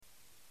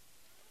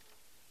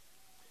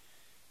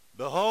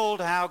Behold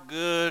how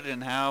good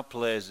and how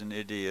pleasant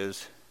it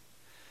is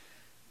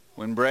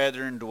when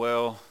brethren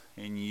dwell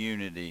in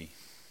unity.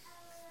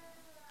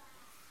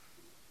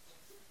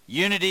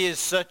 Unity is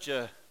such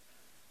a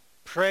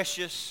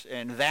precious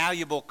and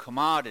valuable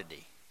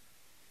commodity.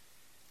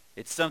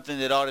 It's something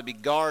that ought to be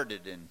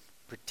guarded and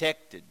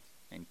protected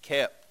and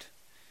kept.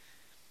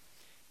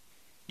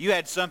 You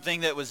had something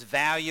that was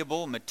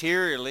valuable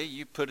materially,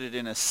 you put it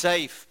in a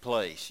safe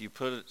place. You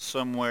put it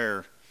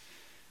somewhere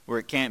where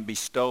it can't be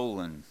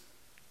stolen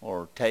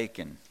or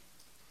taken.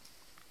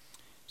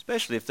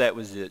 Especially if that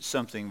was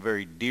something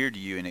very dear to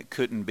you and it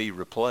couldn't be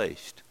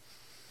replaced.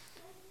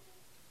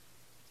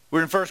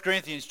 We're in 1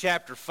 Corinthians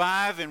chapter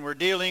 5, and we're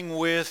dealing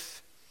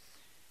with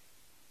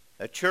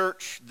a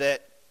church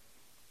that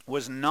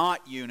was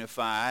not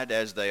unified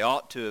as they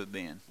ought to have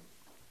been.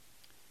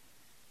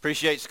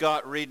 Appreciate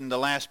Scott reading the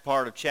last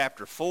part of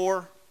chapter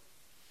 4.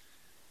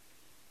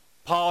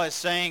 Paul is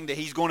saying that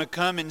he's going to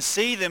come and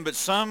see them, but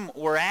some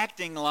were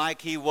acting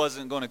like he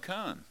wasn't going to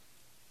come.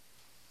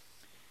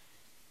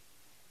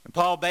 And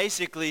Paul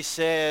basically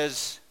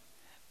says,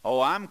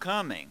 I'm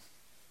coming,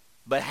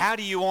 but how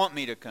do you want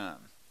me to come?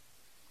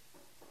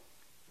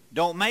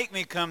 Don't make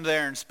me come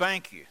there and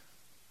spank you,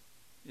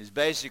 is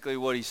basically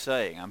what he's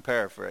saying. I'm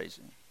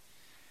paraphrasing.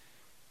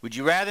 Would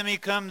you rather me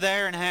come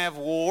there and have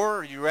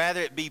war? Would you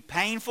rather it be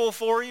painful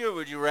for you, or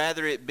would you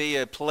rather it be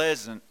a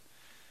pleasant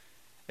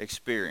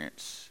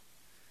experience?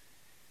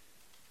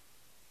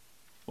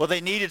 Well,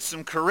 they needed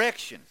some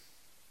correction,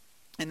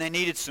 and they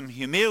needed some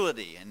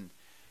humility. And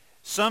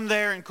some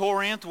there in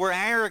Corinth were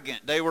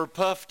arrogant. They were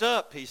puffed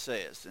up, he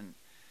says, and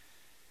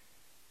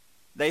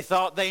they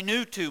thought they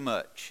knew too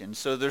much. And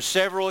so there's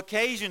several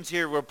occasions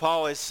here where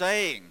Paul is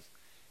saying,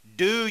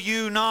 do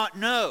you not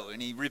know?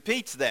 And he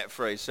repeats that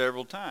phrase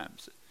several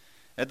times.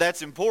 And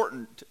that's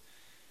important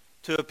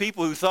to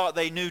people who thought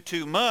they knew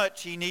too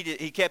much.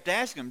 He kept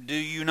asking them, do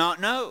you not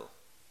know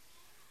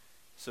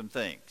some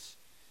things?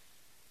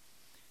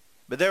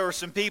 But there were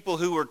some people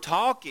who were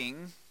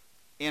talking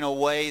in a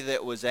way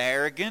that was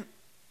arrogant.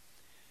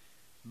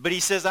 But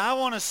he says, I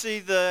want to see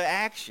the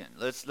action.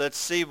 Let's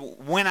see,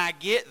 when I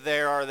get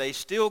there, are they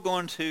still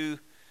going to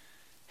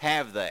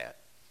have that?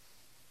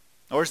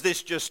 Or is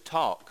this just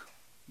talk?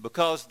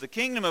 Because the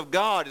kingdom of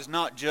God is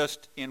not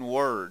just in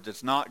words.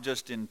 It's not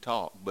just in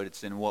talk, but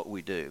it's in what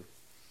we do.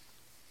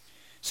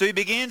 So he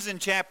begins in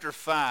chapter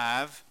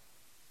 5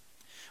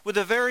 with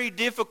a very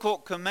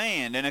difficult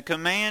command, and a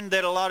command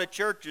that a lot of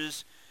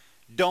churches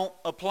don't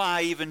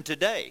apply even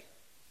today.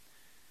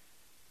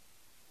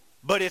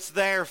 But it's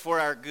there for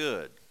our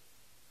good.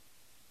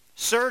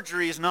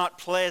 Surgery is not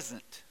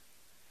pleasant,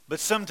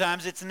 but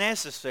sometimes it's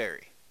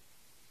necessary.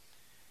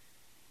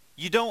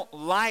 You don't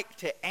like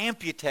to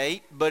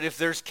amputate, but if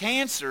there's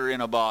cancer in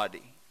a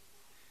body,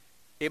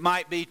 it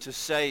might be to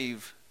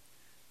save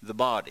the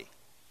body.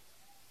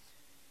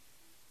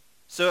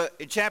 So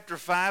in chapter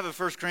 5 of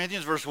 1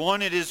 Corinthians, verse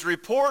 1, it is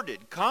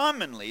reported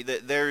commonly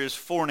that there is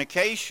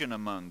fornication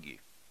among you.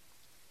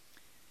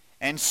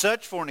 And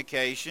such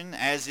fornication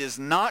as is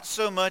not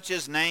so much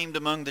as named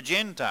among the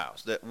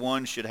Gentiles, that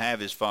one should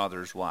have his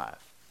father's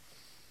wife.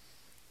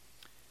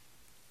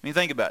 I mean,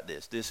 think about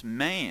this. This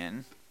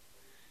man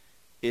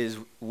is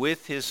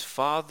with his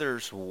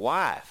father's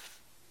wife.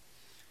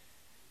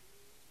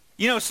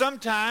 You know,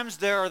 sometimes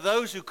there are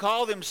those who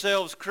call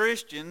themselves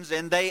Christians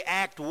and they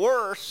act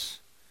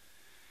worse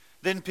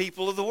than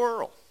people of the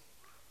world.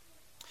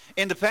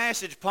 In the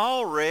passage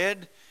Paul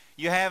read,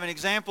 you have an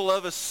example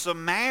of a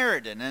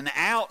Samaritan, an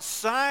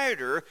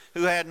outsider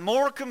who had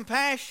more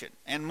compassion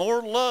and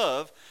more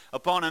love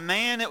upon a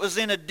man that was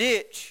in a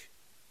ditch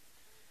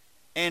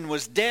and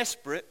was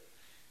desperate,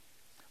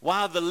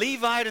 while the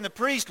Levite and the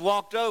priest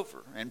walked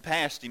over and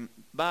passed him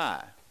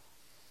by.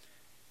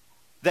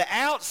 The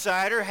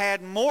outsider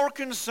had more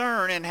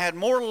concern and had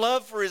more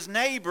love for his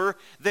neighbor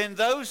than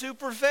those who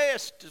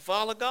professed to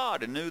follow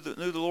God and knew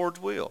the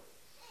Lord's will.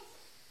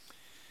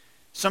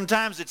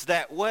 Sometimes it's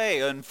that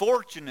way,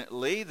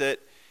 unfortunately, that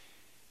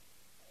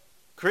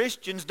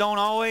Christians don't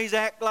always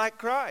act like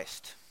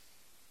Christ.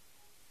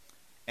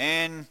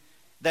 And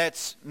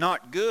that's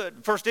not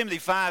good. 1 Timothy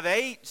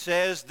 5:8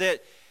 says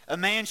that a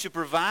man should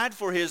provide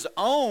for his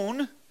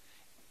own,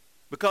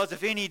 because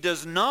if any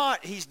does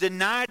not, he's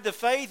denied the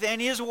faith and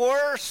is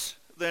worse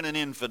than an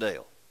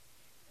infidel.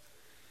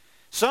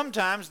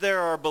 Sometimes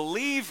there are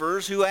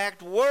believers who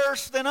act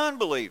worse than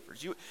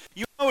unbelievers. You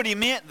know what he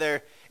meant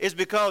there is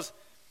because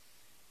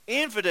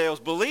infidels,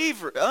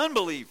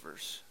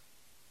 unbelievers,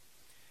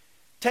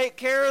 take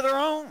care of their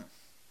own.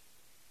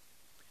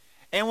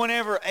 And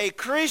whenever a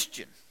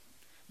Christian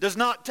does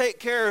not take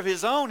care of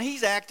his own,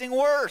 he's acting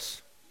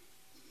worse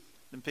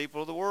than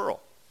people of the world.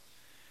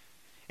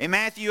 In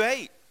Matthew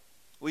 8,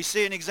 we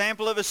see an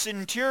example of a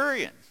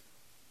centurion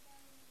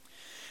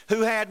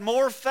who had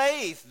more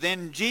faith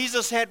than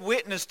Jesus had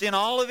witnessed in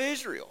all of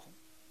Israel.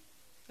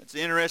 That's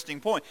an interesting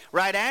point.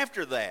 Right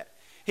after that,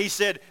 he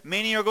said,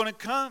 many are going to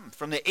come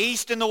from the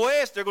east and the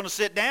west. They're going to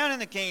sit down in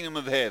the kingdom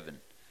of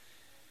heaven,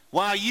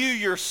 while you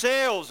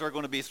yourselves are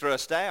going to be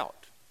thrust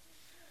out.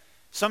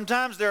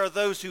 Sometimes there are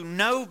those who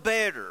know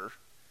better.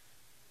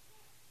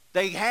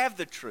 They have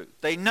the truth.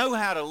 They know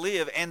how to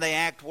live, and they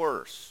act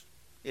worse.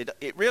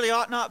 It really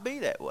ought not be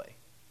that way.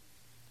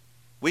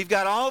 We've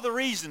got all the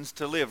reasons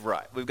to live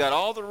right. We've got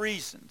all the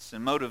reasons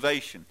and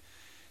motivation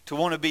to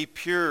want to be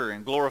pure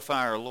and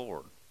glorify our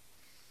Lord.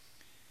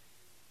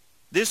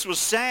 This was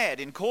sad.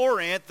 In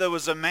Corinth, there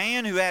was a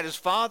man who had his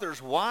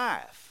father's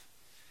wife.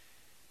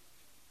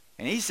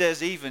 And he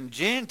says even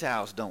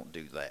Gentiles don't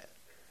do that.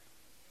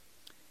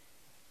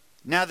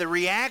 Now the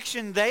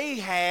reaction they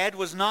had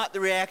was not the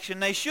reaction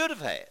they should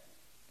have had.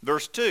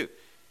 Verse 2,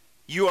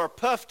 you are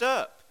puffed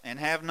up and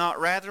have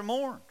not rather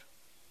mourned,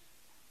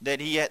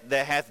 that he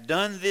that hath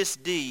done this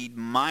deed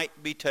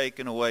might be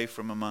taken away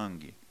from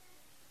among you.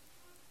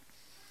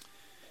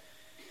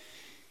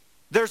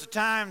 There's a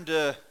time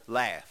to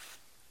laugh,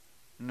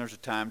 and there's a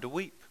time to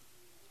weep.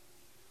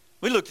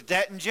 We looked at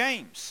that in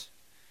James,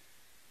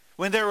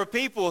 when there were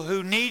people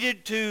who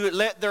needed to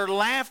let their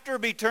laughter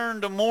be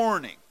turned to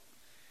mourning.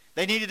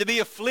 They needed to be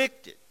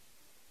afflicted.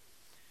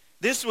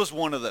 This was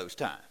one of those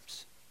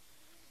times.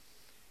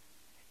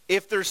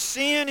 If there's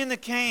sin in the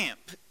camp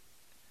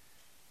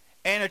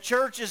and a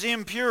church is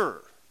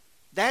impure,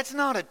 that's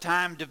not a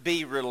time to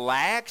be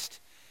relaxed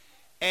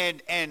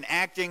and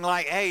acting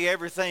like, hey,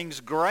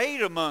 everything's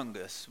great among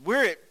us.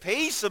 We're at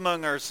peace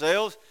among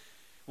ourselves,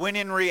 when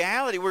in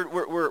reality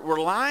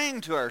we're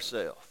lying to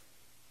ourselves.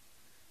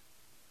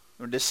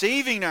 We're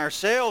deceiving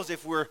ourselves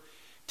if we're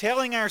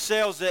telling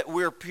ourselves that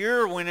we're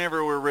pure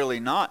whenever we're really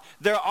not.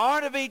 There ought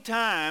to be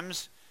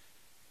times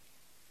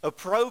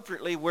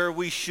appropriately where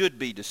we should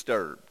be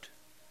disturbed.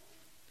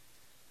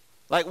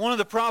 Like one of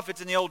the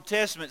prophets in the Old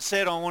Testament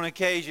said on one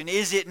occasion,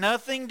 is it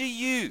nothing to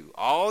you,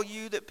 all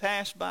you that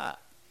pass by?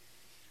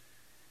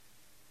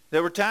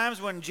 There were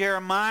times when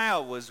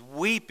Jeremiah was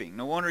weeping.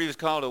 No wonder he was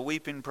called a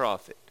weeping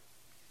prophet.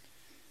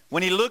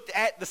 When he looked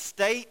at the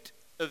state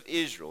of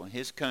Israel,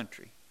 his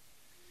country,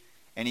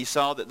 and he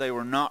saw that they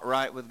were not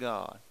right with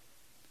God.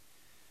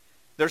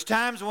 There's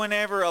times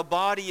whenever a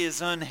body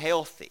is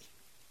unhealthy.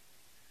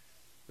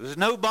 There's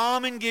no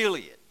balm in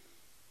Gilead.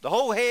 The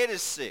whole head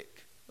is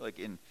sick, like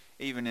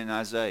even in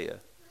Isaiah.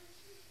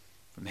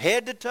 From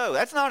head to toe.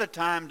 That's not a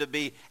time to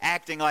be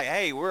acting like,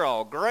 hey, we're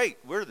all great.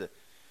 We're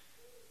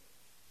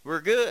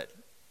good.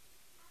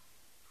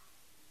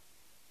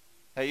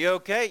 Are you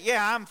okay?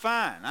 Yeah, I'm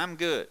fine. I'm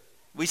good.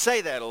 We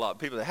say that a lot.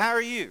 People say, how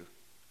are you?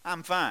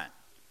 I'm fine.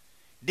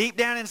 Deep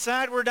down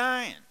inside, we're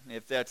dying,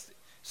 if that's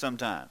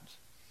sometimes.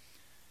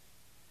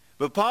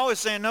 But Paul is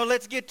saying, no,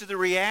 let's get to the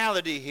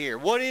reality here.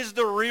 What is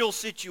the real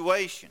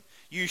situation?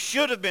 You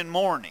should have been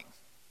mourning,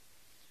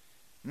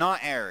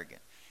 not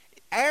arrogant.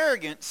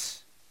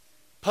 Arrogance,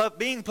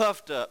 being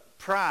puffed up,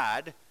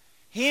 pride,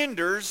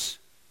 hinders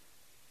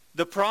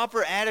the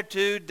proper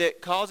attitude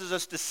that causes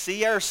us to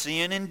see our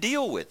sin and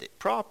deal with it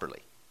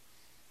properly.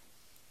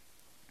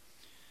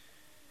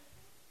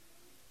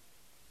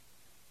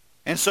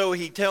 And so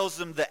he tells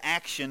them the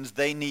actions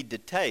they need to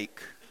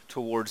take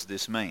towards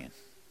this man.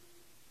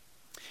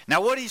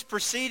 Now what he's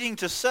proceeding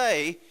to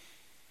say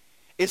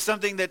is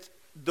something that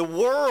the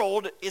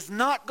world is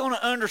not going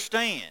to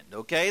understand,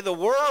 okay? The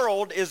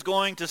world is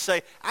going to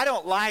say, I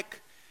don't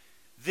like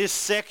this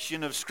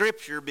section of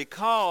Scripture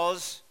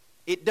because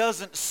it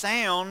doesn't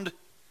sound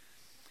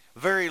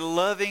very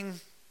loving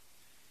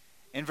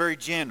and very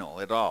gentle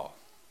at all.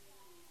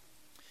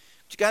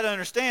 But you got to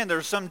understand, there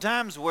are some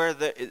times where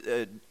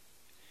the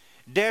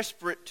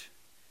desperate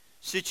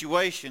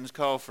situations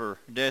call for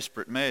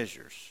desperate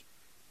measures.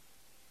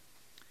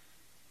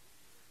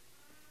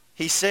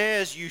 He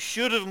says, you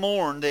should have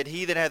mourned that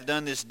he that hath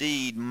done this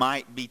deed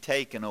might be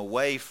taken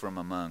away from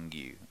among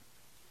you.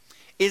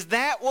 Is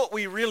that what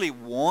we really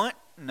want?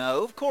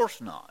 No, of course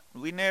not.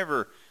 We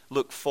never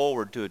look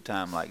forward to a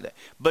time like that.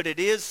 But it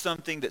is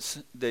something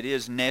that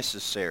is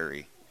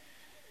necessary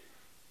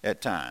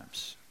at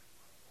times.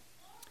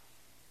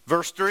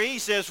 Verse 3 he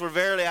says, for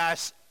verily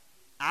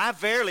I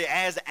verily,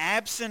 as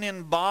absent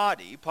in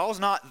body, Paul's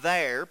not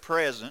there,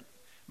 present,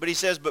 but he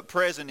says, but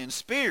present in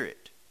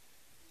spirit,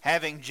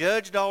 having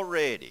judged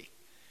already,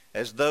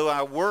 as though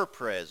I were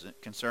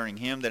present, concerning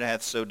him that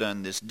hath so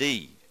done this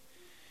deed.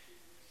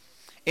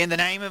 In the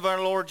name of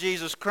our Lord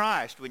Jesus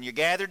Christ, when you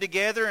gather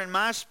together in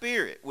my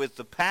spirit, with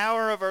the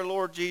power of our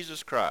Lord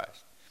Jesus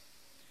Christ,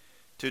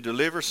 to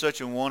deliver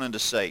such a one unto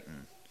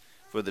Satan,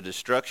 for the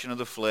destruction of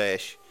the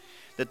flesh,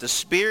 that the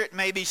spirit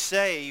may be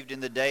saved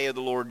in the day of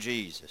the Lord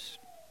Jesus.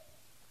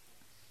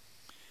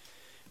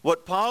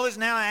 What Paul is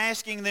now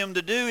asking them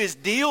to do is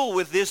deal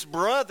with this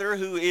brother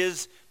who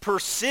is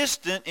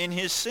persistent in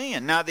his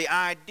sin. Now the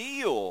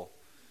ideal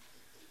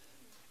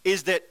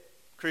is that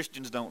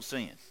Christians don't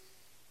sin.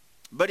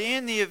 But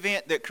in the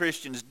event that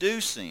Christians do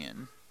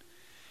sin,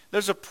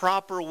 there's a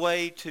proper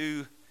way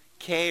to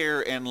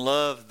care and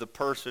love the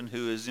person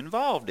who is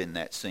involved in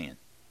that sin.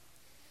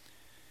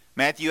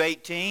 Matthew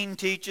 18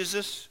 teaches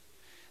us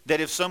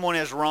that if someone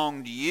has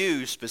wronged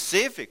you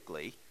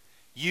specifically,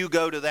 you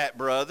go to that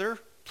brother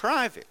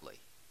privately.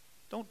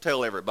 Don't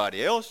tell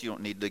everybody else. You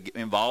don't need to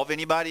involve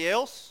anybody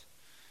else.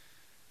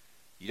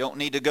 You don't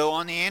need to go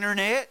on the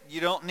internet. You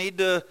don't need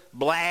to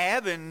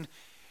blab, and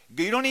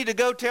you don't need to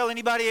go tell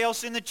anybody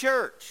else in the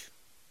church.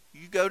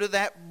 You go to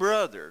that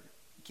brother.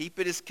 Keep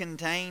it as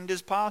contained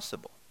as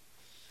possible.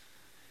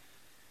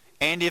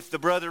 And if the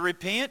brother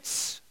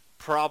repents,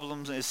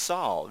 problem is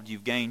solved.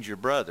 You've gained your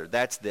brother.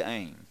 That's the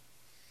aim.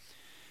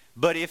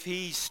 But if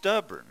he's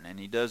stubborn and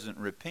he doesn't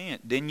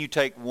repent, then you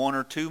take one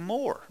or two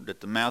more.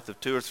 At the mouth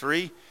of two or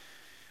three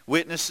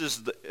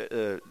witnesses,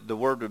 the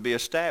word would be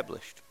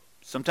established.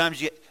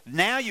 Sometimes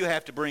now you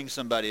have to bring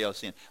somebody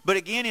else in. But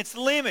again, it's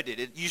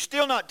limited. You're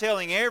still not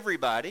telling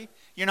everybody.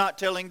 You're not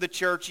telling the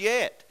church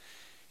yet.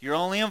 You're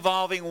only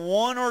involving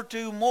one or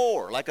two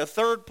more, like a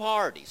third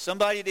party,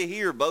 somebody to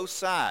hear both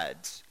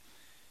sides.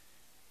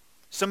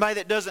 Somebody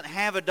that doesn't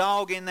have a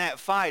dog in that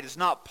fight, is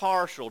not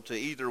partial to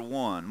either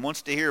one,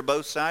 wants to hear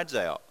both sides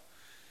out.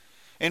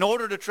 In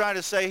order to try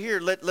to say, here,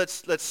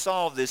 let's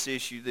solve this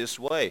issue this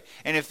way.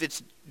 And if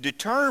it's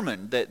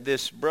determined that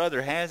this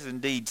brother has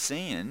indeed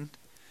sinned,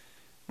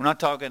 we're not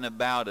talking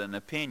about an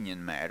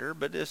opinion matter,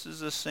 but this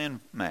is a sin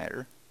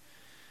matter.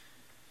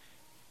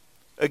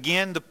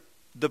 Again,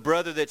 the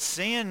brother that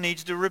sinned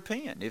needs to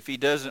repent. If he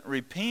doesn't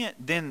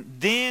repent,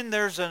 then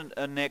there's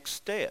a next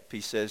step,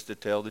 he says, to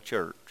tell the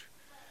church.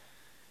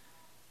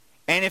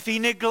 And if he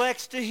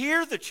neglects to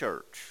hear the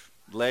church,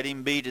 let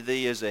him be to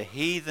thee as a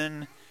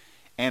heathen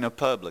and a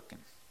publican.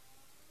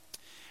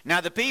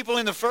 Now, the people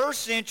in the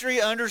first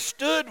century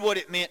understood what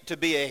it meant to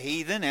be a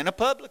heathen and a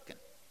publican.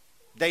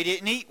 They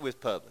didn't eat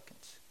with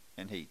publicans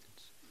and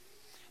heathens.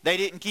 They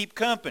didn't keep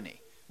company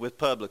with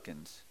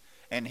publicans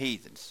and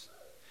heathens.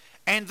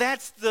 And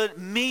that's the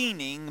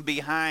meaning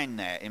behind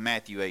that in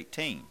Matthew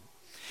 18.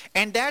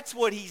 And that's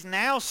what he's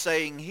now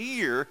saying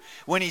here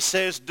when he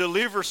says,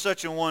 deliver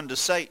such a one to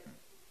Satan.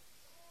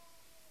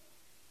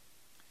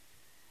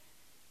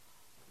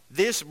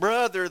 This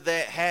brother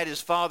that had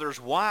his father's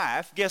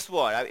wife, guess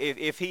what?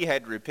 If he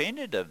had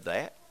repented of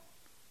that,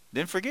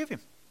 then forgive him.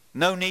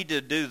 No need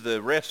to do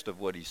the rest of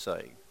what he's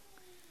saying.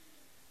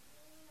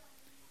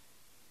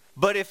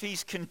 But if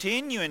he's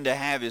continuing to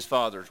have his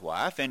father's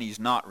wife and he's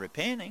not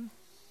repenting,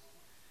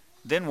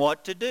 then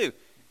what to do?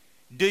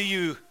 Do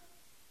you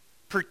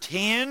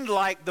pretend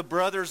like the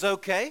brother's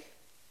okay?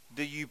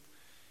 Do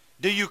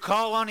you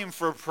call on him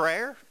for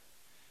prayer?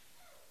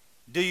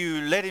 Do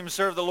you let him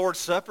serve the Lord's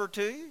Supper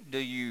to you? Do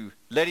you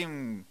let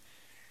him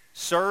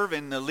serve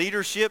in the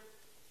leadership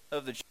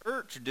of the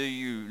church? Do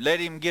you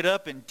let him get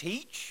up and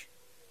teach?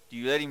 Do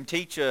you let him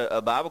teach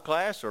a Bible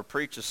class or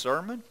preach a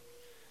sermon?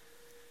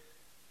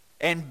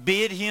 And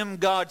bid him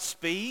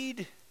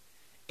Godspeed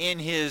in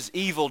his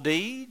evil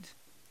deed?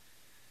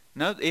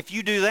 No, if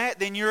you do that,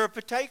 then you're a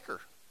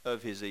partaker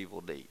of his evil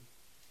deed.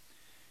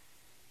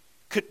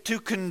 To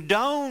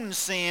condone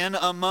sin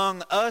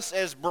among us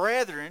as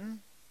brethren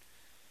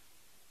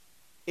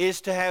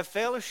is to have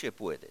fellowship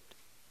with it.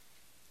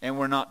 And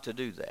we're not to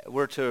do that.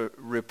 We're to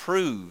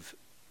reprove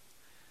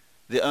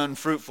the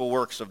unfruitful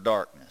works of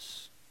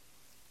darkness,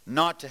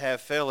 not to have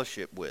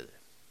fellowship with it.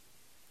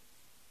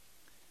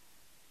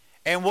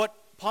 And what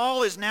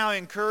Paul is now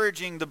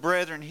encouraging the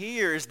brethren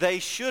here is they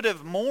should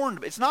have mourned.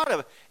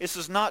 This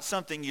is not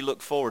something you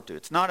look forward to.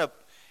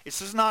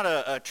 This is not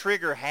a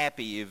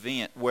trigger-happy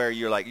event where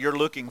you're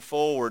looking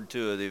forward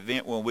to the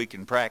event when we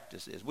can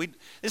practice this. This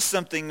is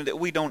something that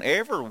we don't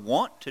ever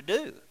want to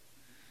do.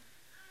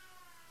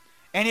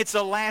 And it's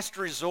a last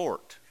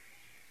resort.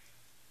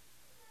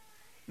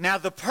 Now,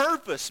 the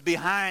purpose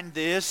behind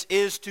this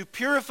is to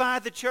purify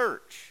the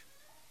church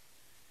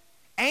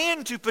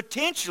and to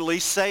potentially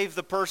save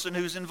the person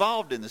who's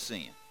involved in the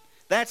sin.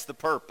 That's the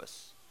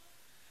purpose.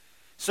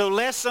 So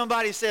lest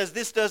somebody says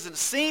this doesn't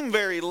seem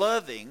very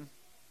loving,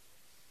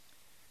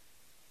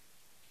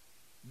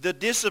 the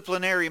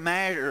disciplinary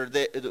measure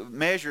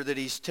that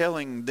he's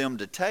telling them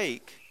to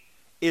take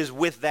is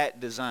with that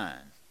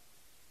design.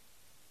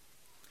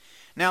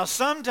 Now,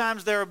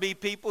 sometimes there will be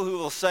people who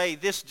will say,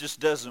 this just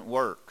doesn't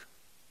work.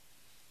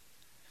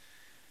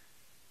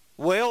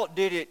 Well,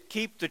 did it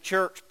keep the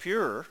church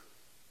pure?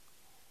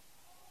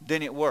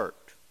 Then it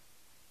worked.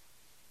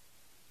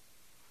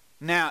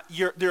 Now,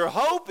 your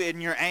hope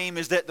and your aim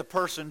is that the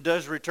person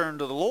does return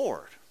to the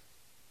Lord.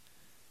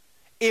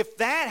 If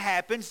that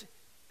happens,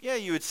 yeah,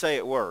 you would say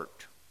it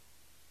worked.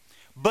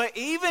 But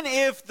even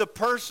if the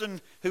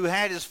person who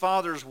had his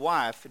father's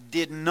wife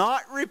did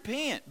not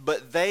repent,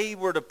 but they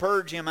were to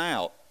purge him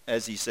out,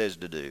 as he says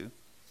to do,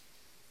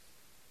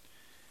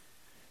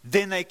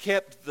 then they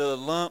kept the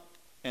lump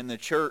and the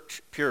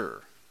church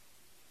pure.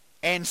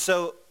 And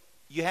so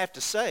you have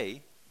to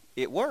say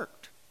it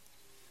worked.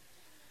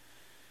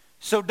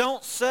 So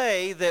don't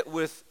say that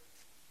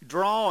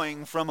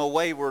withdrawing from a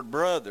wayward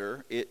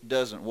brother, it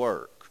doesn't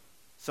work.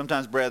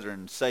 Sometimes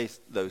brethren say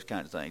those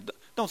kinds of things.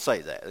 Don't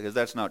say that, because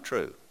that's not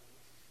true.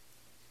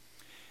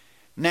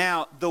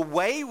 Now, the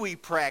way we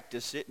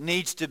practice it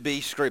needs to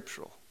be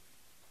scriptural.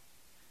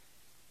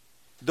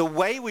 The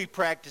way we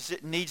practice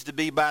it needs to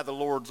be by the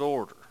Lord's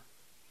order.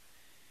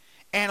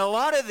 And a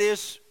lot of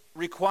this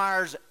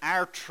requires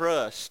our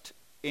trust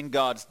in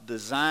God's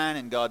design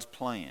and God's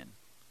plan.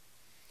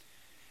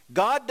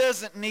 God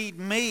doesn't need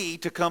me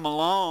to come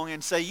along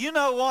and say, you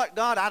know what,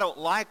 God, I don't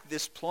like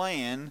this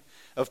plan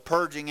of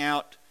purging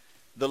out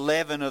the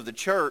leaven of the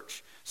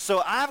church,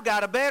 so I've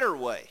got a better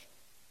way.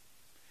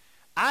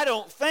 I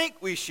don't think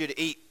we should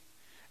eat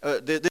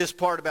this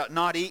part about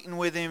not eating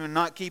with him and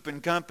not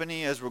keeping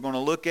company, as we're going to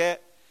look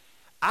at.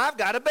 I've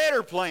got a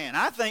better plan.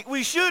 I think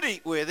we should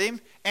eat with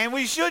him and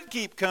we should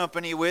keep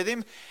company with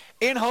him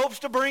in hopes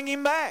to bring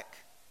him back.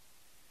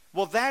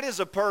 Well, that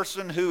is a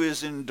person who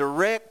is in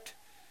direct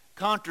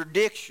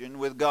contradiction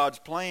with God's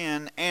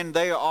plan, and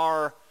they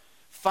are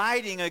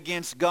fighting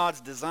against God's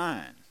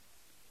design.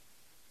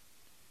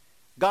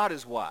 God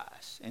is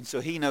wise, and so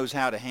he knows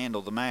how to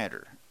handle the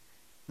matter.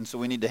 And so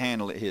we need to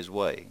handle it his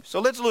way. So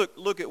let's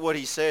look at what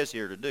he says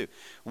here to do.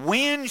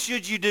 When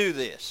should you do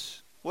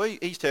this? Well,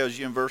 he tells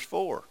you in verse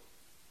 4.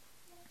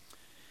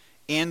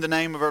 In the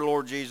name of our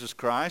Lord Jesus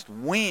Christ,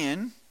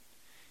 when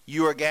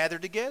you are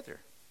gathered together.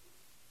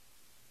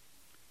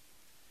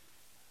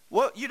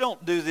 Well, you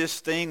don't do this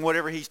thing,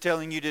 whatever he's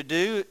telling you to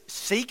do,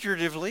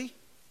 secretively.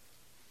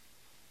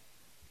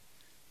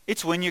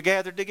 It's when you're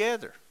gathered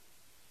together.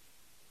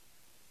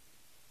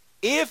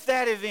 If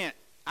that event,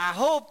 I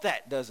hope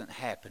that doesn't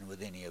happen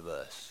with any of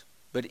us,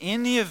 but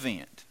in the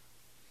event,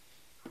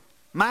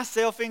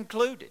 myself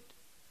included,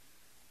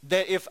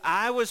 that if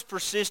I was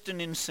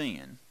persistent in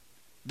sin,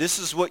 this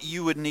is what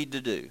you would need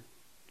to do.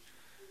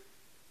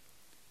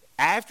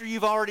 After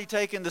you've already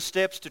taken the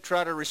steps to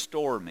try to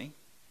restore me,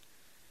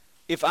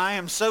 if I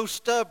am so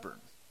stubborn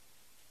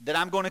that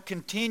I'm going to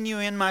continue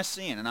in my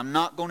sin and I'm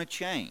not going to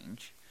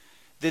change,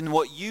 then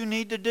what you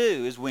need to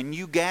do is when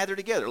you gather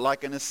together,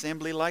 like an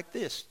assembly like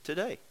this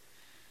today,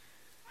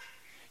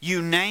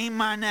 you name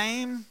my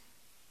name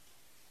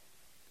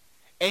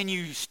and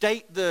you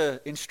state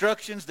the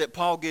instructions that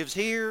Paul gives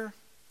here.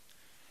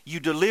 You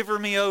deliver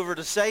me over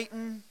to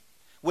Satan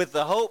with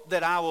the hope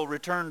that I will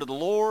return to the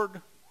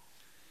Lord.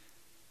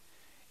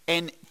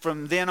 And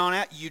from then on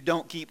out, you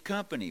don't keep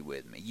company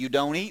with me. You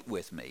don't eat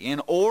with me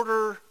in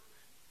order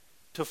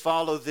to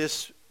follow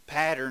this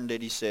pattern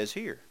that he says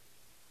here.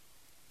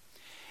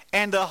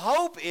 And the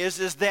hope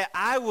is that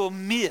I will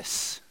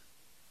miss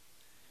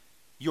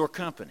your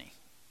company.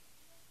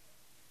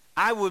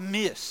 I will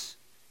miss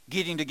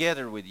getting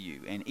together with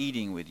you and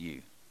eating with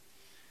you.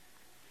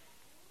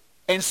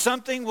 And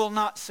something will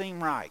not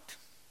seem right.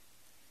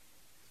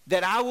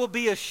 That I will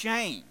be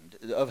ashamed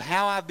of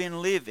how I've been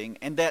living,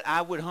 and that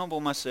I would humble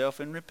myself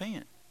and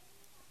repent.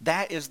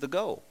 That is the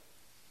goal.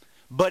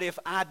 But if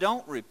I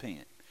don't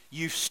repent,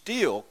 you've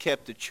still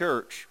kept the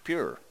church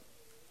pure.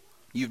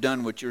 You've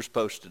done what you're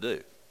supposed to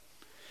do.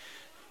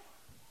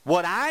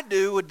 What I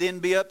do would then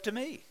be up to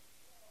me.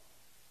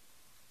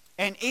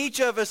 And each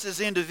of us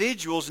as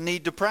individuals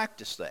need to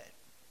practice that.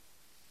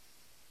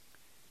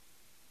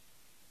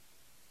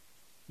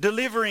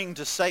 Delivering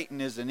to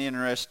Satan is an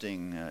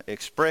interesting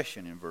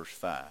expression in verse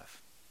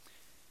 5.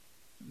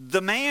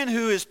 The man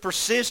who is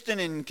persistent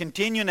in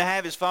continuing to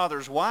have his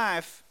father's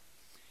wife,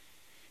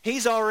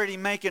 he's already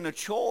making a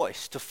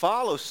choice to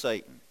follow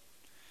Satan.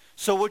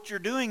 So what you're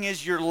doing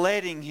is you're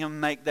letting him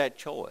make that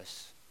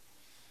choice.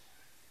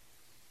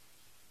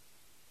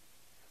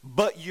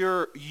 But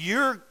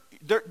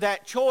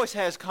that choice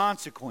has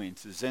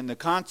consequences, and the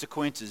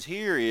consequences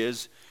here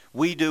is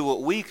we do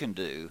what we can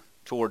do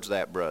towards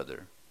that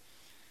brother,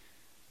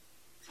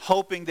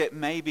 hoping that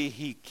maybe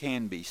he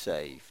can be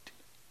saved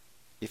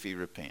if he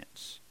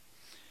repents.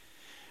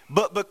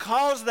 But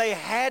because they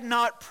had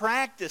not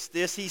practiced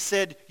this, he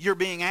said, you're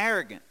being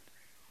arrogant.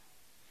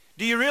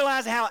 Do you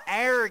realize how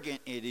arrogant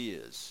it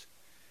is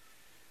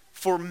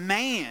for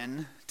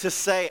man to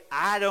say,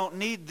 I don't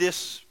need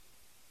this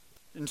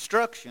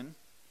instruction.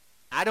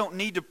 I don't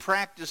need to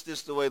practice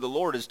this the way the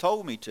Lord has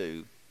told me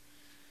to.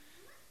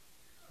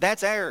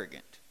 That's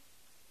arrogant.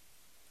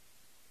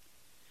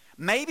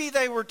 Maybe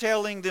they were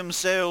telling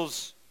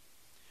themselves,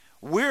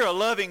 we're a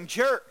loving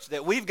church,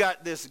 that we've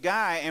got this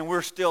guy and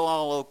we're still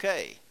all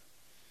okay.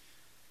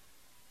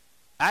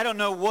 I don't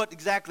know what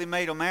exactly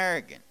made them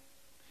arrogant.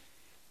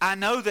 I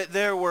know that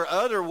there were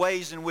other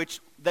ways in which,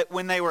 that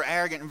when they were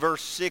arrogant in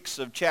verse 6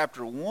 of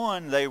chapter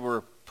 1, they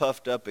were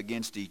puffed up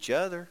against each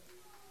other.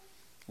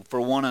 For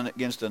one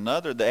against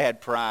another, they had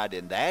pride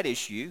in that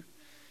issue.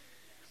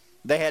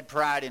 They had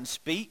pride in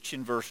speech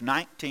in verse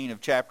 19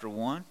 of chapter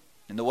 1,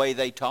 in the way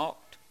they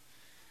talked.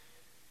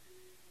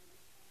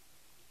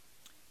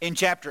 In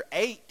chapter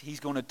 8, he's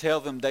going to tell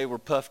them they were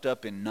puffed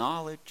up in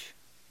knowledge.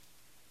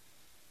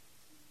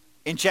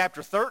 In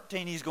chapter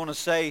 13, he's going to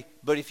say,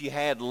 but if you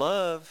had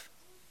love,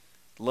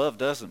 love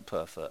doesn't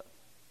puff up.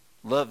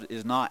 Love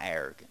is not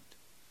arrogant.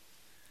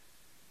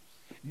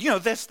 You know,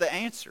 that's the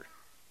answer.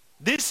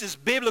 This is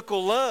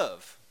biblical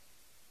love.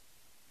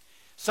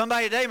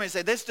 Somebody today may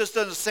say, this just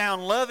doesn't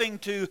sound loving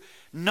to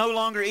no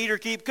longer eat or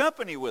keep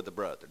company with a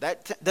brother.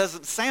 That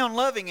doesn't sound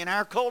loving in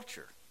our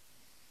culture.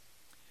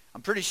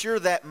 I'm pretty sure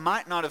that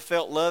might not have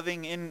felt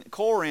loving in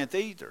Corinth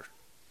either.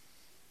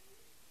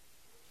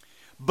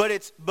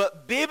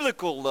 But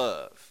biblical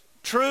love,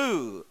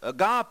 true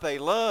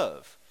agape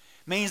love,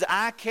 means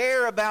I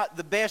care about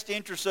the best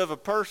interests of a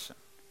person.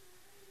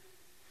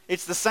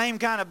 It's the same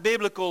kind of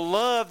biblical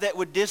love that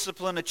would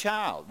discipline a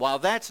child. While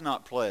that's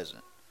not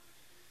pleasant,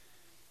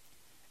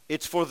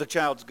 it's for the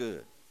child's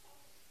good.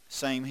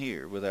 Same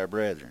here with our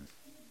brethren.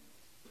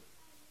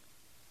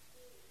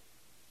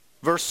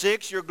 Verse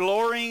 6, your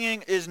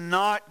glorying is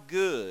not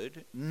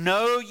good.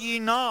 Know ye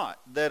not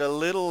that a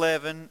little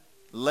leaven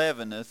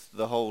leaveneth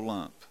the whole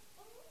lump?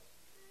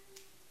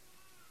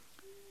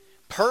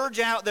 Purge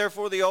out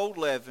therefore the old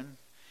leaven,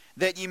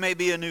 that ye may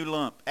be a new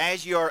lump,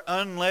 as ye are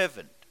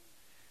unleavened.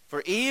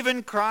 For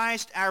even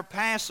Christ our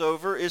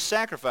Passover is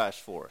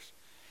sacrificed for us.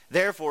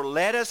 Therefore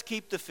let us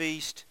keep the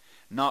feast,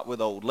 not with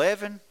old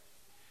leaven,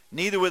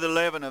 neither with the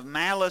leaven of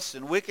malice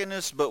and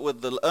wickedness, but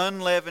with the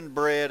unleavened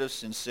bread of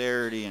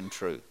sincerity and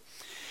truth.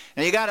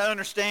 Now you got to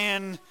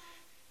understand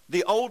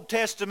the Old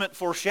Testament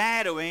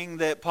foreshadowing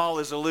that Paul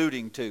is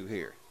alluding to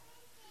here.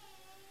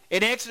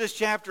 In Exodus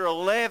chapter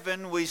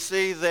 11, we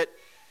see that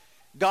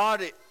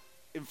God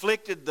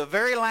inflicted the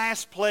very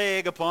last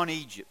plague upon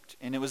Egypt,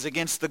 and it was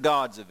against the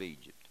gods of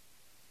Egypt.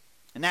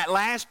 And that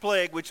last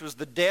plague, which was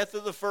the death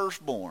of the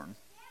firstborn,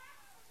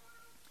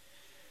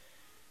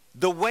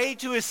 the way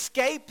to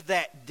escape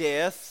that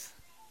death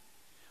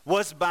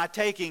was by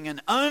taking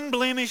an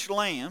unblemished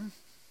lamb,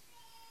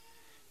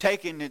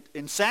 taking it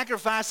and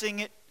sacrificing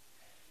it,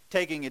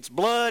 taking its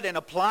blood and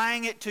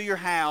applying it to your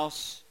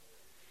house,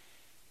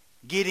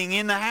 getting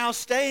in the house,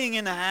 staying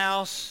in the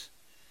house,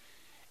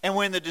 and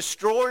when the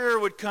destroyer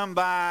would come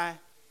by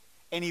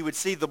and he would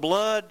see the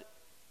blood,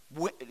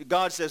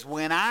 God says,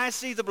 when I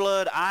see the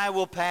blood, I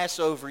will pass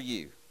over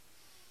you.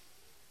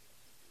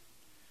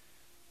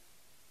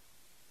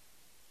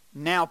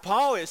 Now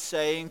Paul is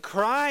saying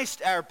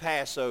Christ our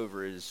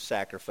Passover is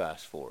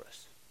sacrificed for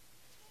us.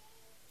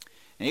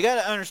 And you got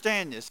to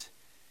understand this.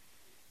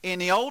 In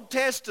the Old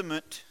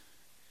Testament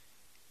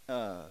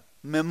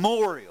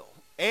memorial,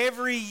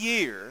 every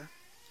year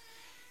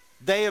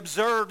they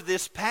observed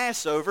this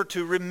Passover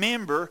to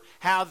remember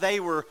how they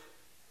were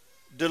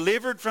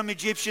delivered from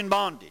Egyptian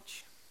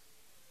bondage.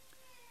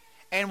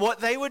 And what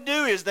they would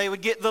do is they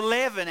would get the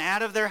leaven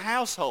out of their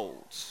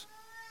households.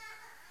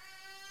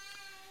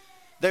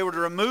 They were to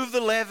remove the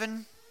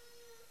leaven,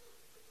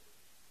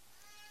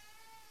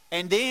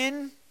 and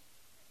then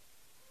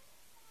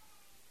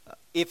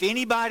if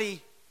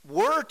anybody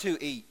were to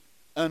eat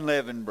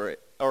unleavened bread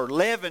or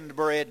leavened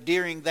bread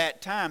during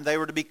that time, they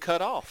were to be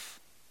cut off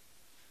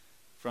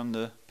from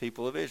the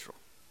people of Israel.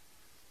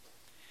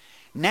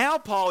 Now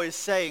Paul is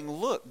saying,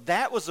 look,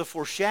 that was a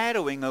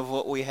foreshadowing of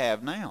what we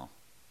have now.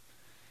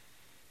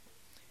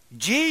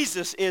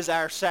 Jesus is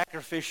our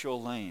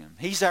sacrificial lamb.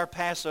 He's our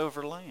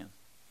Passover lamb.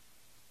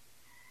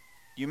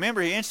 You remember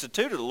he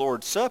instituted the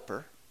Lord's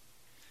Supper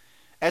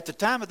at the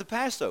time of the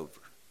Passover,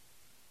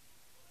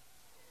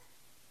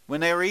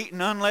 when they were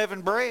eating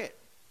unleavened bread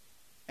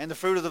and the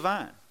fruit of the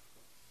vine.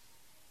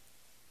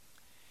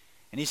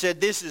 And he said,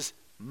 this is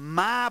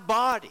my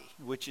body,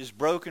 which is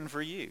broken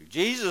for you.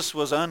 Jesus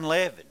was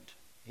unleavened.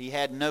 He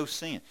had no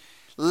sin.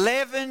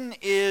 Leaven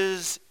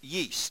is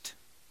yeast.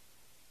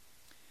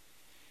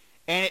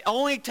 And it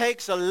only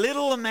takes a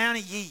little amount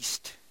of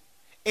yeast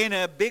in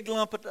a big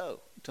lump of dough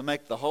to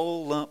make the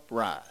whole lump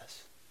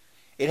rise.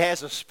 It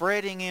has a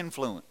spreading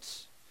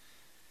influence.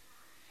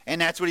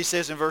 And that's what he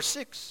says in verse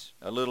 6.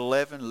 A little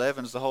leaven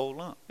leavens the whole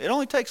lump. It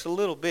only takes a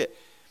little bit.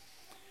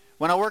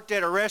 When I worked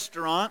at a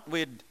restaurant,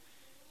 we'd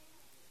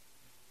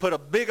put a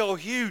big old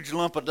huge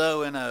lump of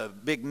dough in a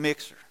big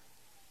mixer.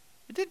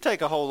 It didn't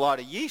take a whole lot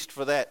of yeast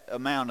for that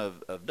amount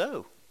of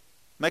dough.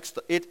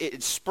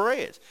 It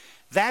spreads.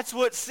 That's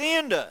what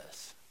sin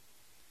does.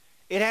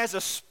 It has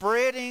a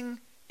spreading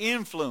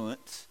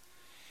influence.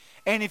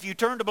 And if you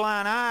turn a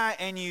blind eye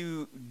and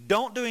you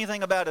don't do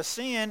anything about a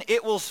sin,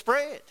 it will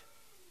spread.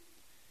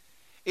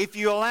 If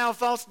you allow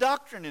false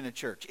doctrine in a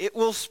church, it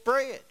will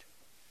spread.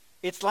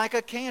 It's like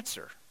a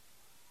cancer.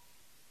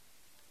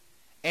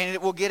 And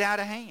it will get out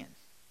of hand.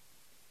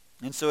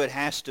 And so it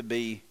has to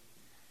be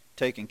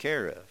taken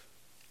care of.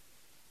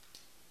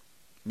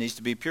 It needs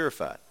to be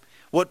purified.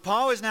 What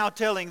Paul is now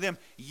telling them,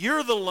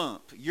 you're the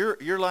lump. You're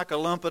like a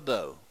lump of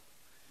dough.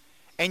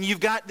 And you've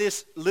got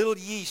this little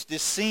yeast,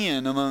 this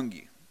sin among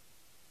you.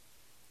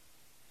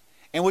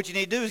 And what you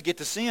need to do is get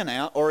the sin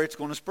out, or it's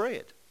going to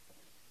spread.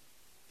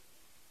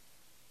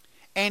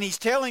 And he's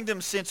telling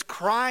them, since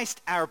Christ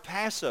our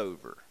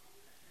Passover,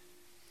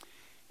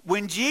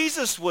 when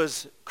Jesus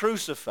was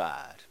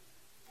crucified,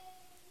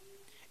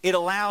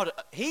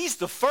 he's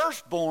the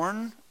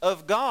firstborn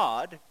of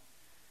God,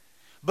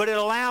 but it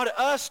allowed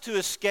us to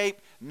escape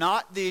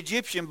not the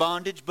Egyptian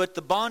bondage, but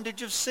the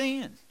bondage of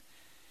sin.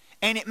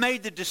 And it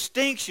made the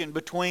distinction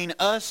between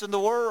us and the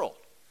world.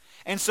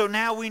 And so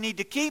now we need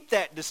to keep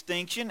that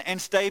distinction and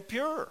stay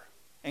pure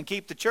and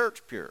keep the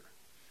church pure.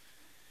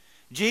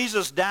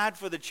 Jesus died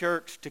for the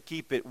church to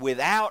keep it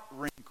without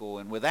wrinkle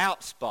and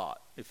without spot,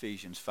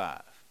 Ephesians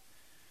 5.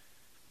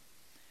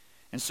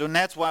 And so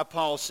that's why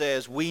Paul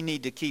says we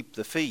need to keep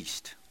the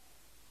feast.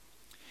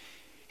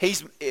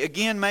 He's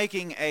again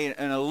making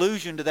an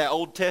allusion to that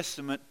Old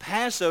Testament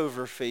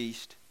Passover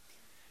feast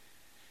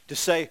to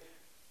say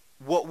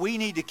what we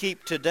need to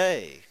keep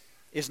today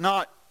is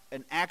not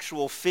an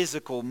actual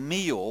physical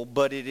meal,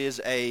 but it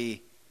is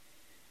a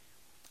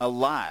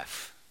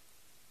life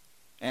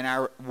and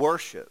our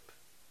worship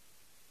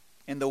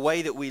and the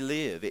way that we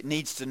live. It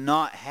needs to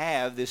not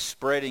have this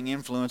spreading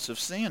influence of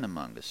sin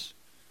among us.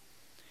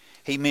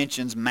 He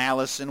mentions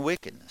malice and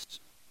wickedness.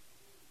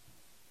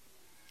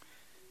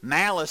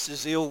 Malice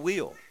is ill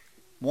will,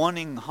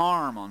 wanting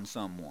harm on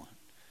someone.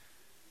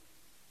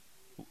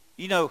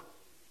 You know,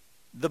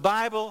 the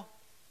Bible,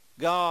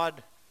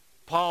 God,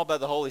 Paul by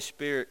the Holy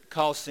Spirit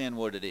calls sin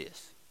what it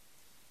is.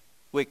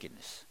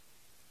 Wickedness.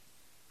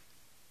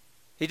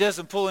 He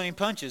doesn't pull any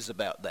punches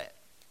about that.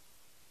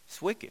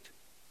 It's wicked.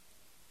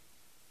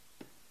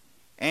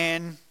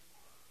 And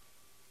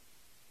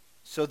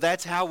so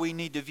that's how we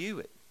need to view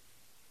it.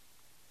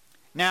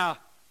 Now,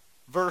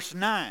 verse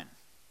 9.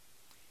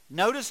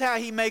 Notice how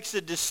he makes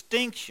a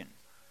distinction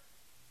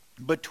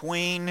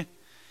between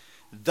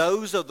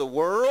those of the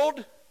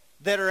world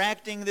that are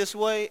acting this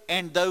way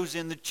and those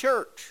in the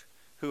church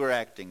who are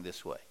acting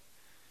this way.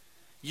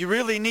 You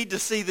really need to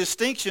see the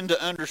distinction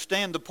to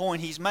understand the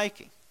point he's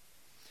making.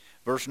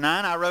 Verse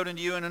 9, I wrote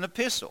unto you in an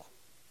epistle,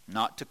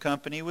 not to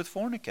company with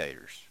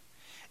fornicators,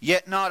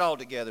 yet not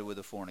altogether with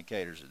the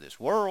fornicators of this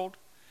world,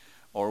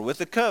 or with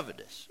the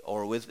covetous,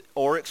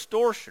 or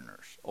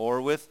extortioners, or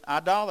with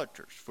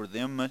idolaters. For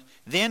them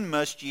then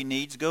must ye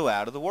needs go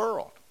out of the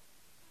world.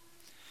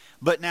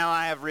 But now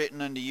I have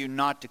written unto you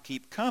not to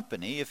keep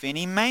company, if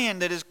any man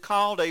that is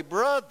called a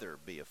brother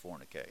be a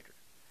fornicator,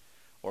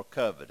 or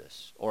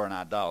covetous, or an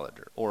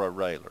idolater, or a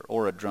railer,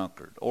 or a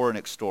drunkard, or an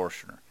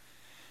extortioner.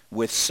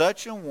 With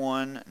such a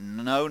one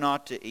know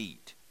not to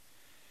eat.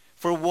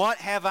 For what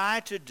have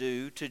I to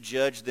do to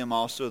judge them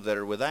also that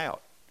are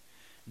without?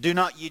 Do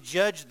not ye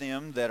judge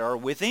them that are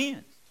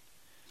within,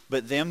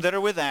 but them that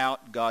are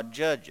without God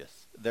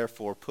judgeth.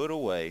 Therefore put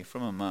away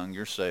from among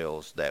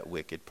yourselves that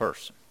wicked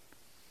person.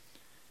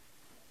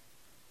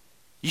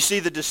 You see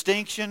the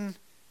distinction?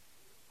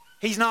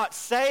 He's not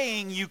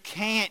saying you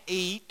can't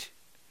eat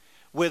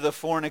with a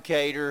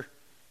fornicator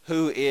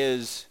who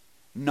is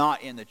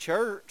not in the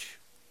church.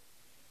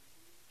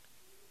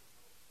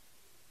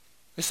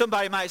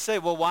 Somebody might say,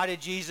 well, why did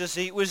Jesus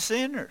eat with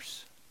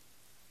sinners?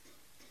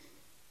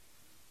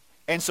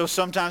 And so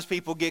sometimes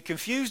people get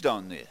confused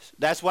on this.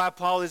 That's why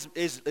Paul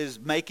is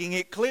making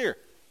it clear.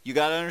 You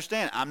got to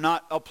understand, I'm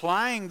not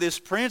applying this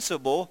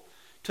principle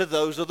to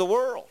those of the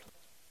world.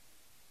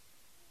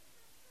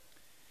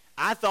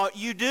 I thought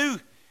you do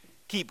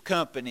keep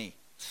company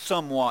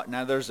somewhat.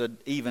 Now there's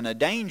even a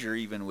danger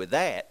even with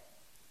that.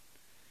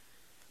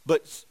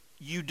 But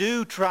you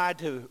do try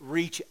to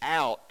reach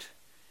out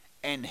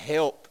and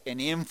help and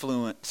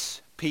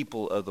influence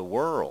people of the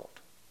world.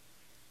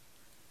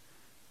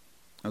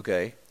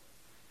 Okay?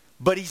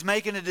 But he's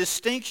making a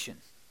distinction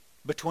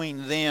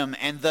between them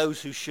and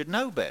those who should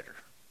know better.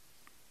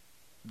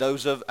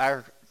 Those of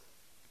our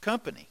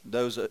company,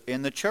 those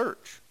in the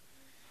church,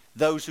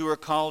 those who are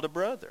called a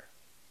brother.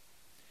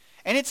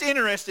 And it's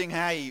interesting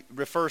how he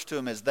refers to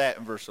them as that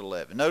in verse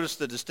 11. Notice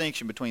the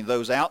distinction between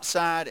those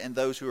outside and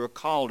those who are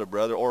called a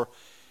brother, or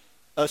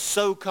a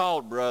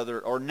so-called brother,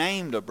 or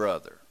named a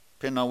brother,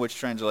 depending on which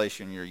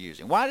translation you're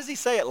using. Why does he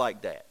say it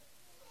like that?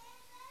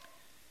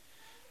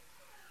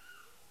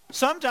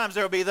 Sometimes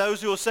there will be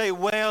those who will say,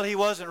 well, he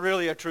wasn't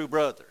really a true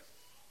brother.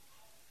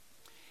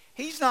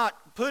 He's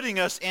not putting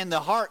us in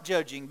the heart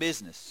judging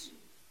business.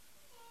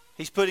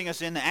 He's putting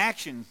us in the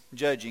action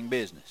judging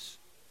business.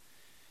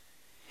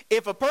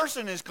 If a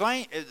person is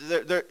claiming,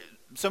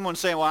 someone's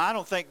saying, well, I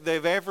don't think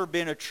they've ever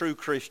been a true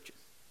Christian.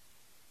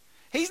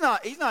 He's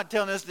not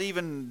telling us to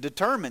even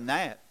determine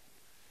that.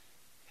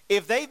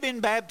 If they've been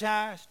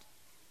baptized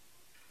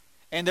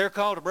and they're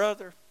called a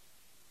brother,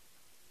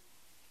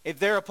 if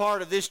they're a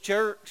part of this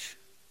church,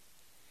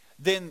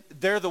 then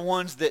they're the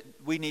ones that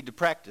we need to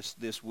practice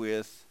this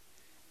with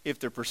if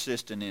they're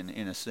persistent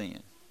in a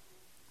sin.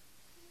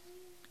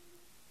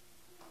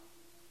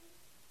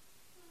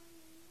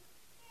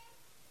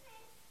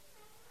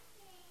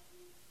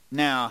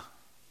 Now,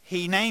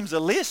 he names a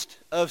list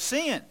of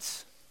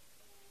sins.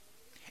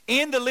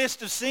 In the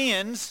list of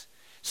sins,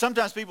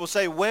 sometimes people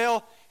say,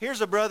 well, here's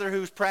a brother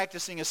who's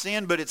practicing a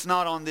sin, but it's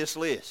not on this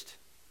list.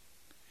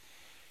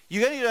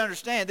 You need to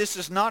understand, this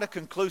is not a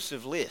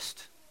conclusive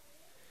list.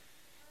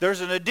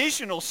 There's an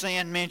additional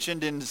sin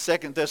mentioned in 2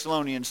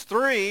 Thessalonians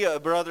 3, a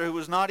brother who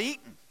was not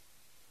eating,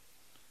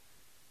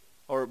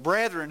 or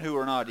brethren who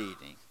were not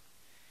eating.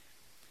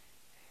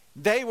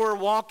 They were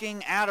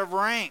walking out of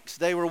ranks.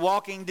 They were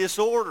walking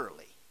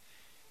disorderly.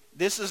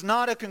 This is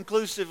not a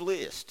conclusive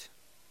list.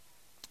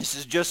 This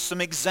is just some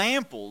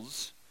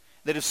examples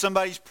that if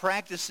somebody's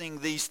practicing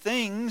these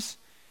things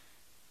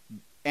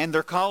and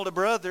they're called a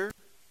brother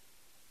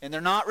and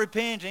they're not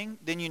repenting,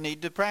 then you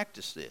need to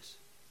practice this.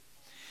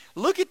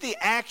 Look at the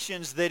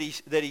actions that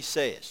he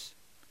says.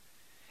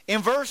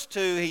 In verse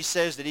 2, he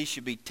says that he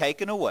should be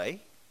taken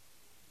away.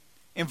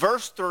 In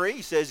verse 3,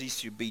 he says he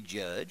should be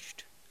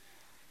judged.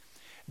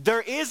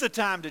 There is a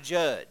time to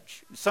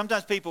judge.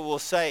 Sometimes people will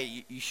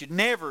say you should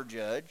never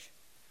judge.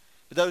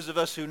 But those of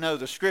us who know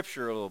the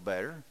Scripture a little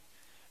better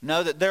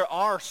Know that there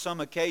are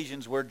some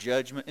occasions where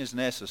judgment is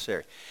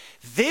necessary.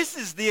 This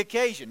is the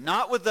occasion.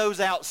 Not with those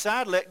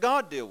outside, let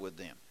God deal with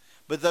them.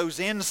 But those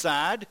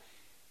inside,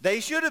 they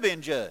should have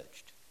been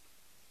judged.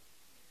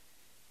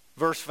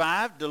 Verse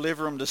 5,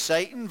 deliver them to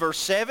Satan. Verse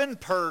 7,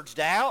 purged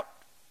out.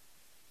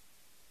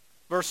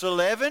 Verse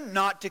 11,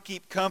 not to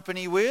keep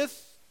company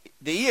with.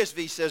 The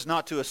ESV says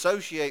not to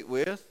associate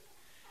with.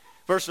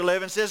 Verse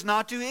 11 says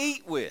not to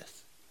eat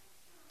with.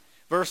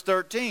 Verse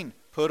 13,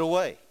 put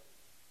away.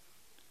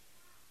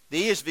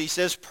 The ESV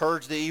says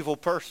purge the evil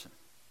person.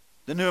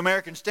 The New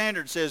American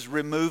Standard says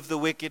remove the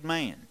wicked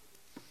man.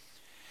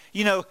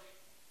 You know,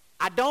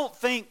 I don't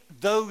think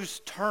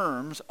those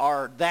terms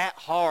are that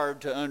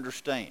hard to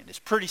understand. It's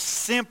pretty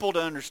simple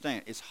to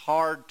understand. It's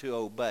hard to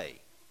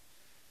obey.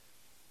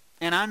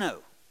 And I know,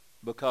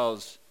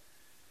 because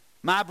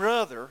my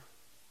brother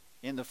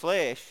in the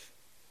flesh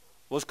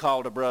was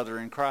called a brother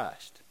in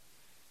Christ.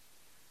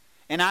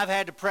 And I've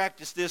had to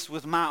practice this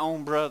with my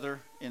own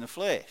brother in the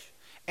flesh.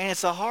 And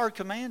it's a hard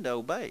command to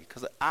obey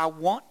because I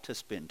want to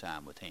spend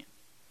time with him.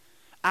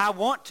 I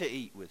want to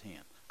eat with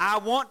him. I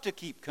want to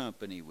keep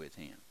company with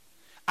him.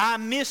 I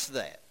miss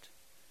that.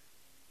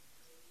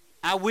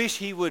 I wish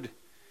he would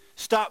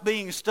stop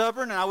being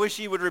stubborn, and I wish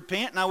he would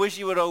repent, and I wish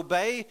he would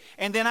obey,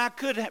 and then I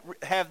could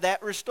have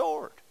that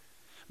restored.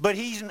 But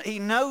he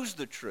knows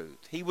the truth.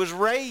 He was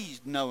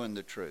raised knowing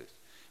the truth,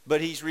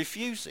 but he's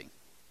refusing.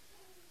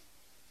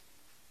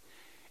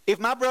 If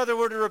my brother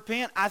were to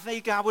repent, I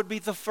think I would be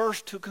the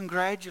first to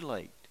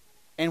congratulate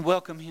and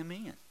welcome him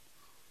in.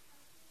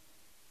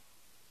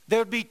 There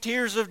would be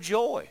tears of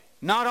joy,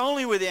 not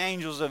only with the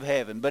angels of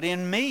heaven, but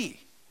in me.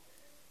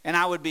 And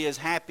I would be as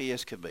happy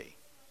as could be.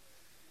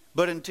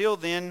 But until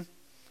then,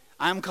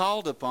 I'm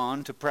called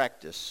upon to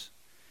practice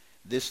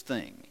this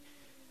thing.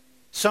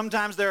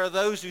 Sometimes there are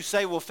those who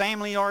say, well,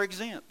 family are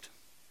exempt.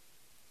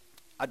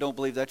 I don't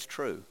believe that's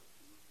true.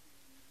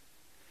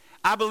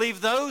 I believe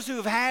those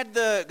who've had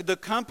the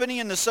company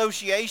and the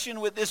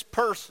association with this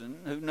person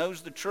who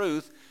knows the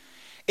truth,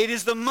 it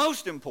is the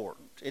most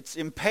important. It's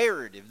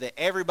imperative that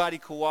everybody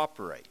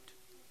cooperate.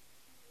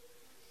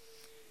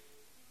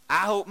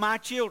 I hope my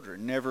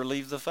children never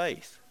leave the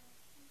faith.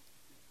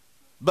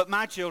 But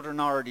my children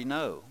already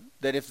know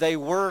that if they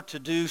were to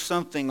do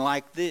something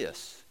like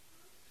this,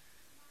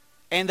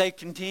 and they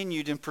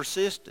continued and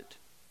persisted,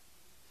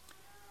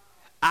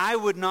 I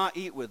would not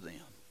eat with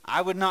them.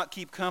 I would not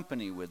keep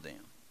company with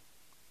them.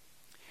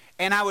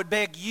 And I would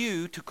beg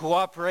you to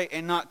cooperate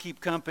and not keep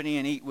company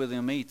and eat with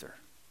them either.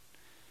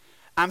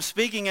 I'm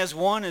speaking as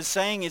one is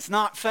saying it's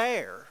not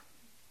fair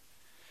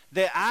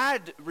that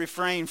I'd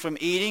refrain from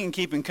eating and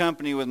keeping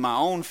company with my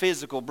own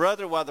physical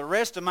brother while the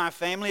rest of my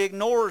family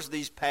ignores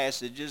these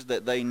passages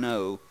that they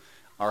know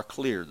are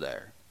clear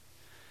there.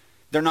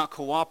 They're not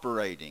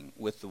cooperating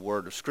with the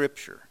Word of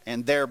Scripture,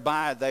 and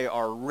thereby they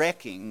are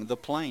wrecking the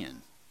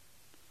plan.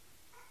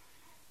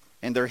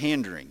 And they're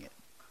hindering it.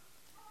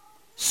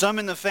 Some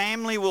in the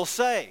family will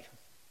say,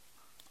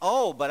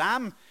 oh, but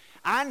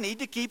I need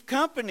to keep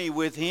company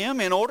with him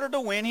in order to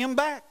win him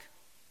back.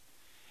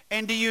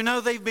 And do you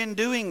know they've been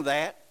doing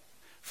that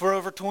for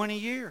over 20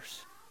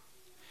 years?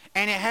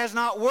 And it has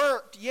not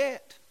worked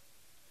yet.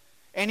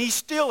 And he's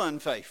still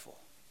unfaithful.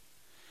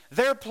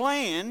 Their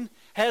plan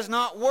has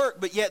not worked,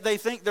 but yet they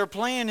think their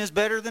plan is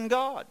better than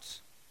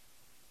God's.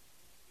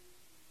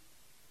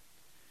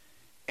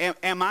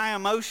 Am I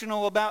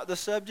emotional about the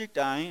subject?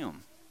 I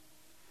am.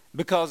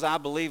 Because I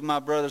believe my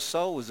brother's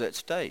soul is at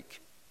stake.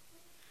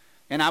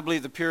 And I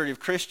believe the purity of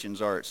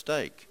Christians are at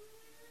stake.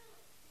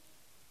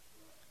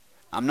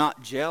 I'm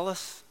not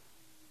jealous.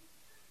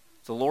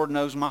 The Lord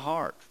knows my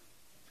heart.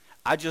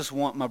 I just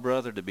want my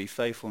brother to be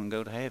faithful and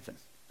go to heaven.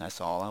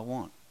 That's all I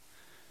want.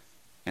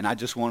 And I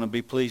just want to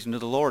be pleasing to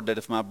the Lord that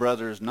if my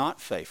brother is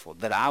not faithful,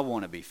 that I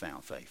want to be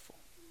found faithful,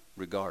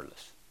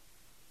 regardless.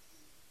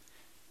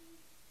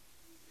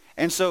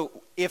 And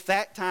so, if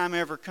that time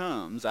ever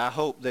comes, I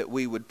hope that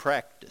we would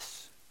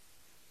practice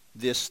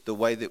this the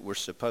way that we're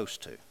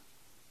supposed to.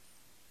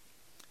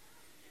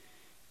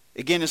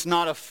 Again, it's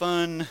not a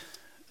fun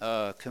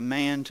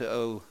command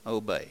to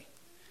obey,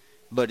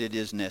 but it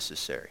is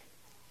necessary.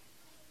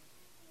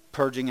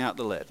 Purging out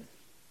the leaven.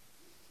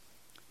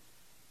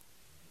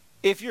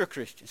 If you're a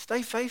Christian,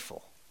 stay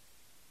faithful.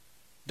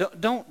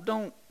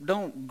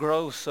 Don't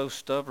grow so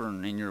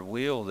stubborn in your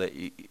will that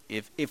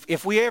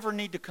if we ever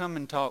need to come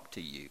and talk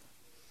to you,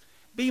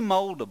 be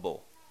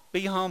moldable,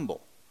 be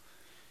humble,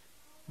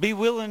 be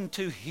willing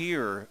to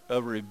hear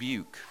a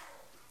rebuke.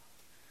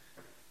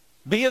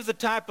 Be of the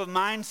type of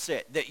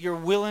mindset that you're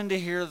willing to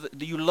hear,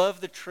 that you love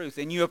the truth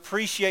and you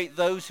appreciate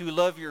those who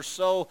love your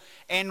soul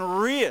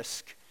and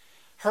risk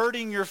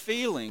hurting your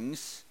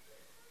feelings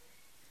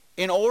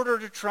in order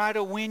to try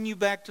to win you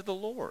back to the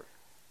Lord.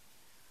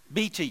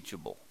 Be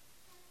teachable.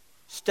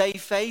 Stay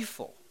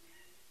faithful.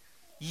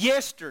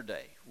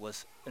 Yesterday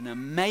was an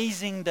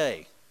amazing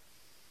day.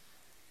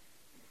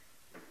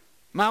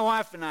 My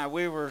wife and I,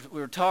 we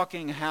were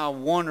talking how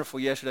wonderful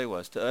yesterday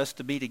was to us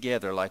to be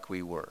together like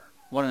we were.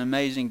 What an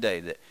amazing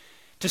day.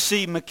 To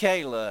see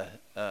Michaela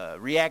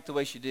react the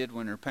way she did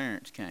when her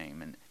parents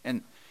came.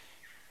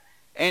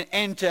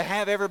 And to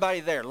have everybody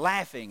there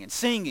laughing and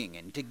singing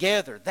and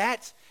together,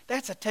 that's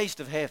a taste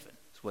of heaven.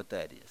 That's what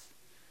that is.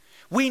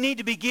 We need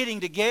to be getting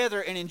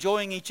together and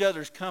enjoying each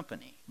other's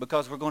company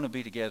because we're going to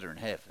be together in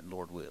heaven,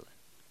 Lord willing.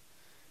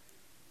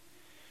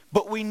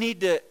 But we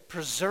need to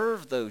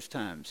preserve those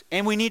times.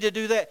 And we need to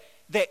do that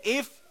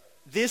if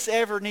this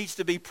ever needs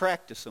to be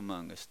practiced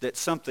among us, that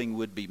something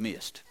would be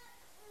missed.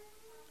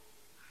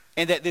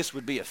 And that this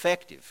would be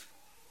effective.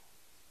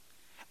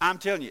 I'm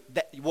telling you,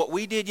 that what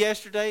we did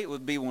yesterday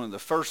would be one of the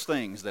first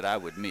things that I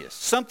would miss.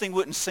 Something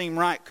wouldn't seem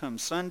right come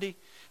Sunday.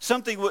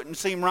 Something wouldn't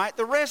seem right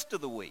the rest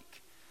of the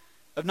week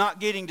of not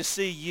getting to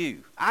see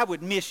you. I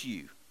would miss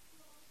you.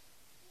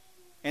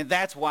 And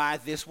that's why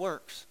this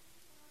works.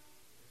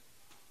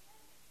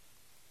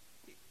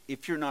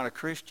 If you're not a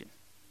Christian,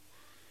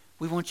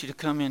 we want you to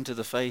come into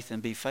the faith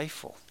and be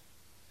faithful.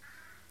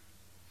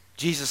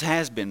 Jesus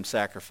has been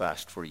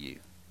sacrificed for you.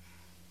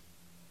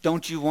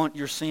 Don't you want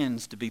your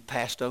sins to be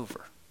passed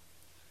over?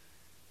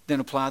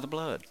 Then apply the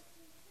blood.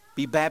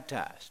 Be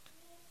baptized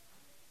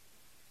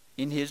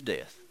in his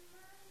death.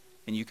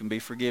 And you can be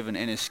forgiven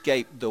and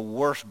escape the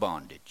worst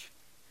bondage.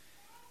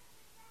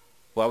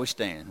 While we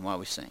stand and while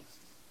we sing.